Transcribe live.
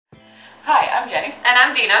Hi, I'm Jenny. And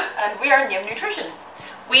I'm Dina. And we are Nyim Nutrition.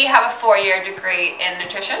 We have a 4-year degree in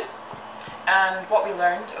nutrition. And what we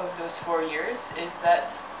learned over those 4 years is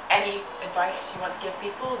that any advice you want to give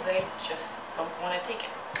people, they just don't want to take it.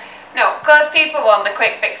 No, because people want the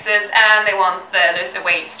quick fixes and they want the lose the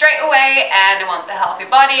weight straight away and they want the healthy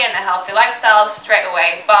body and the healthy lifestyle straight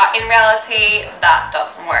away. But in reality, that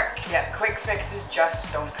doesn't work. Yeah, quick fixes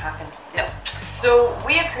just don't happen. No. So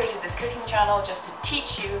we have created this cooking channel just to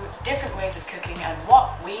teach you different ways of cooking and what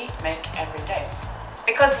we make every day.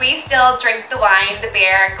 Because we still drink the wine, the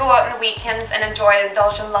beer, go out on the weekends and enjoy and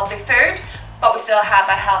indulge in lovely food, but we still have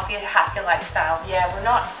a healthy, happy lifestyle. Yeah, we're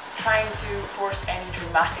not trying to force any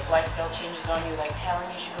dramatic lifestyle changes on you, like telling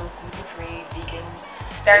you should go gluten-free, vegan,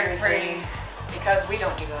 dairy-free, because we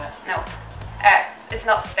don't do that. No. It's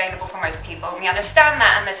not sustainable for most people. We understand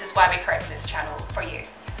that, and this is why we created this channel for you.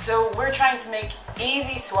 So we're trying to make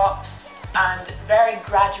easy swaps and very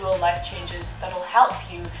gradual life changes that'll help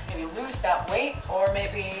you maybe lose that weight or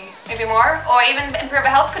maybe more, or even improve a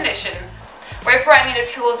health condition. We're providing you the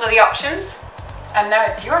tools or the options. And now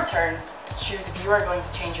it's your turn to choose if you are going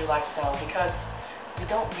to change your lifestyle, because we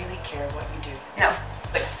don't really care what you do. No.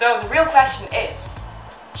 So the real question is,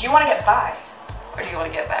 do you want to get by? Or do you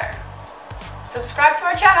want to get better? Subscribe to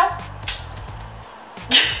our channel.